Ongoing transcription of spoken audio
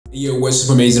Yo, what's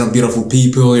up amazing and beautiful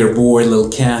people? Your boy Lil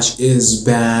Cash is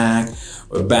back.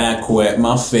 We're back with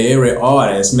my favorite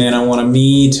artist, man. I want to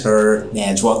meet her,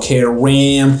 Najwa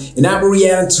Karam, and I'll be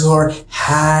reacting to her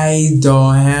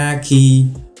Hayda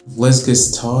Haki. Let's get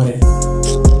started.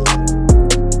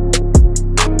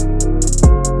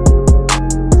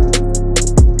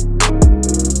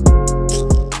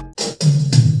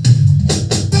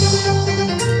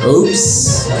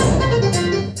 Oops.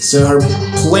 So her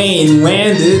plane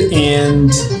landed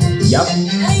and yup.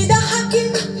 هيدا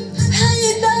حكي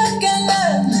هيدا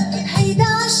كلام هيدا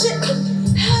عشق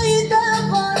هيدا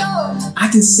غرام. I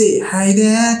can say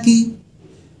Hayda Haki.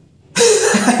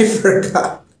 I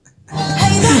forgot.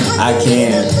 I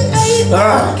can't.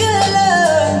 Hayda Karam.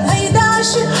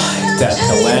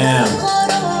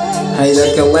 Hayda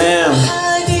Karam.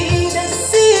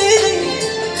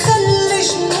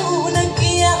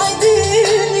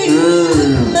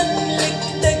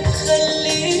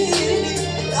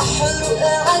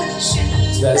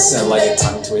 That sounds like a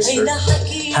tongue twister. Hayda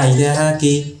Haki. Hayda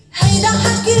Haki. Hayda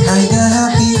Haki.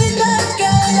 Hayda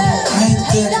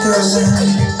Karam.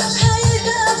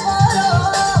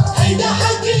 Hayda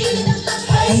Haki.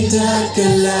 Hayda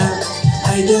Karam.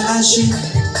 Hayda Ashi.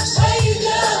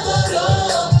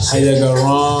 Hayda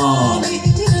Karam.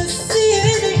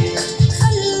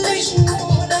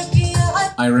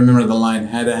 I remember the line.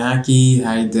 Hayda Haki.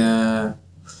 Hayda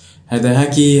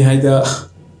Haki. Hayda.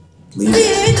 Leave it.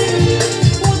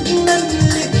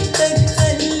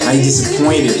 I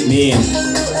disappointed, man.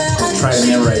 I'll try to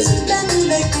memorize it.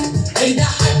 Hayda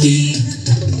Haki,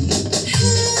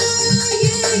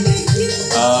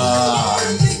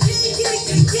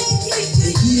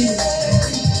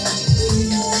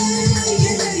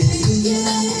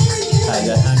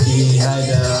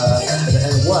 Hayda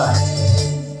what?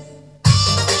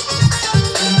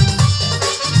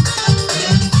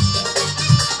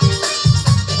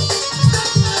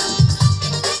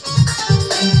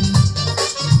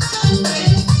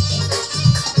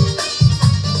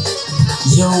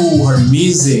 Yo, her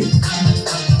music.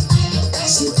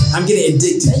 I'm getting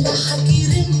addicted.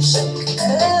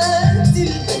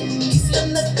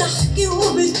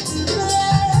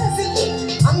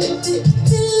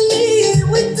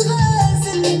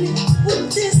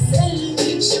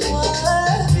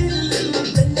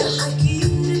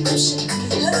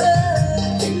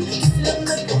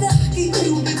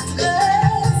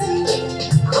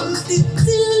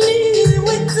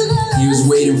 He was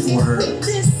waiting for her.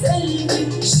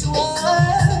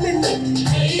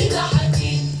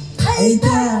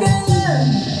 هيدا كلام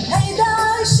هيدا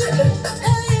عشق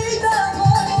هيدا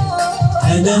غرام.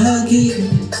 هيدا هاكي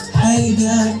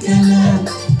هيدا كلام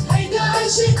هيدا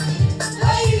عشق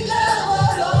هيدا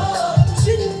غرام.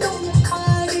 جنون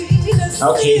حالي نسيني.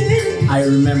 Okay, I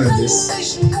remember this.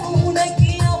 مجنونك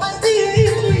يا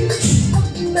عديلي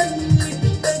حبنا اللي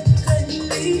بدك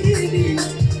خليني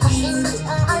أحرق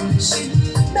عرش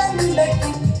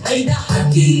المملكة. هيدا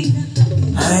حكي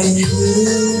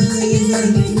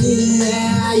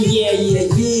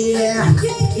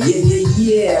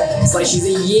Yeah. It's like she's a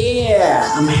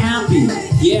yeah. I'm happy.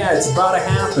 Yeah, it's about to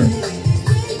happen.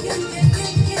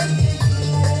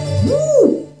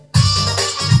 Woo!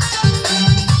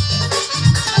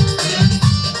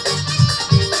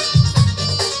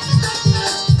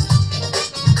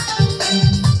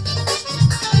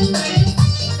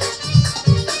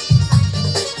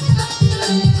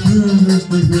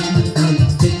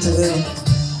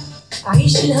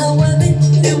 عيش الهوى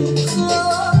مثل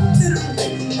وخاطر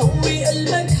قوي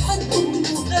قلبك حد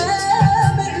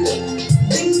وغامر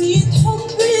دنيا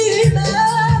حبي ما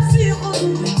في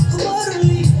غرور غمر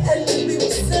لي قلبي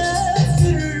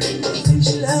وسافر عيش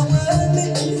الهوى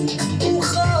مثل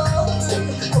وخاطر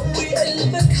قوي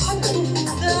قلبك حد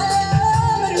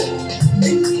وغامر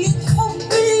دنيا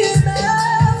حبي ما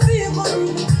في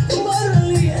غرور غمر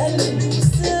لي قلبي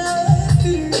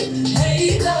وسافر.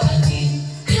 هيدا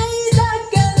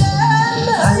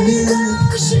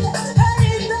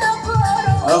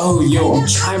Oh, yo, I'm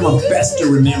trying my best to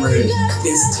remember it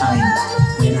this time,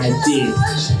 and I did.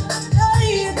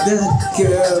 That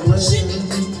girl.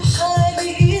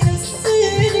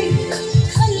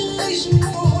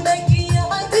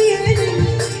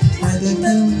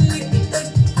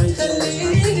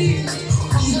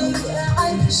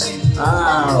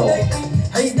 Ow.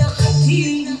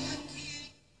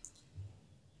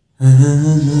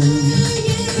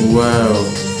 Wow.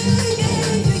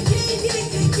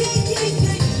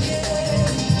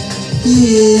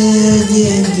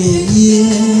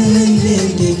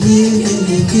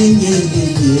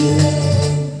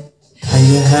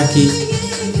 Hayda Haki.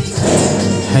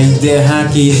 Hayda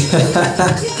Haki.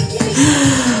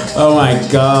 Oh my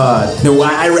god. No,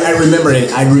 I remember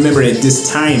it. I remember it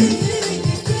this time.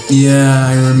 Yeah,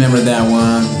 I remember that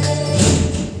one.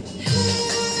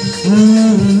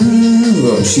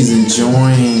 Oh, she's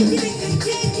enjoying.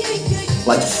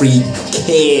 Like free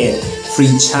kid,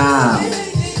 free child.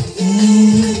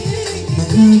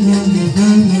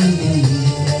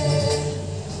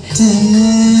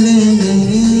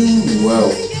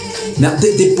 Whoa. Now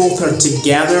they both are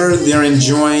together, they're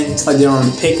enjoying, it's like they're on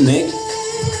a picnic.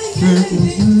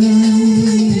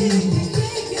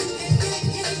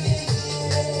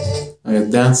 Okay,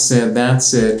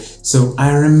 that's it. So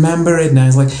I remember it now,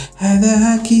 it's like Hayda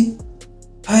Haki,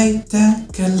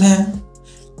 Hayda Karam,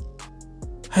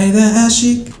 Hayda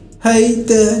Haki,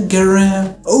 Hayda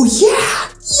Karam. Oh yeah!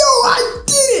 Yo, I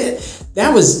did it!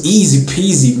 That was easy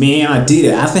peasy, man. I did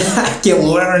it. I think I can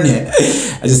learn it.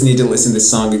 I just need to listen to the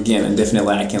song again, and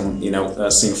definitely I can,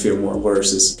 sing a few more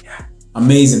verses. Yeah.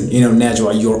 Amazing.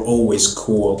 Najwa, you're always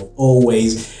cool.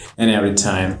 Always and every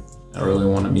time. I really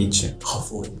want to meet you.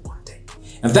 Hopefully one day.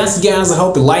 And that's it, guys. I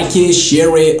hope you like it.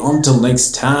 Share it. Until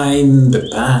next time.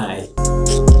 Bye-bye.